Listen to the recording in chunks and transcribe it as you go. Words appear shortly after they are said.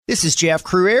This is Jeff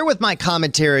Cruier with my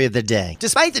commentary of the day.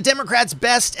 Despite the Democrats'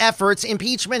 best efforts,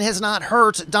 impeachment has not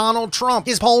hurt Donald Trump.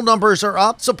 His poll numbers are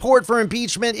up. Support for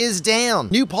impeachment is down.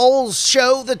 New polls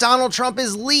show that Donald Trump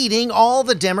is leading all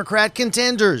the Democrat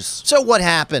contenders. So what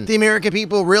happened? The American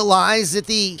people realized that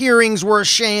the hearings were a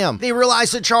sham. They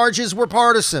realized the charges were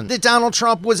partisan, that Donald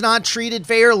Trump was not treated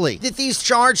fairly, that these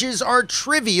charges are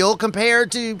trivial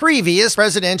compared to previous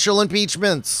presidential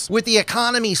impeachments. With the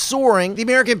economy soaring, the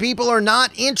American people are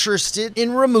not interested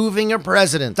in removing a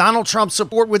president. Donald Trump's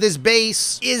support with his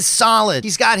base is solid.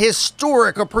 He's got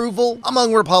historic approval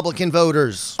among Republican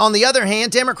voters. On the other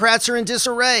hand, Democrats are in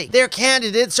disarray. Their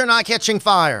candidates are not catching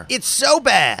fire. It's so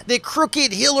bad that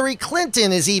crooked Hillary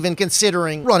Clinton is even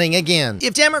considering running again.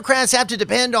 If Democrats have to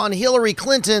depend on Hillary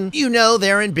Clinton, you know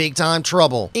they're in big time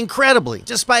trouble. Incredibly,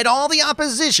 despite all the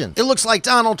opposition, it looks like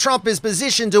Donald Trump is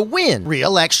positioned to win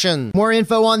re-election. More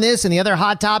info on this and the other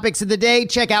hot topics of the day,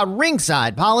 check out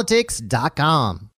ringsidepolitics.com.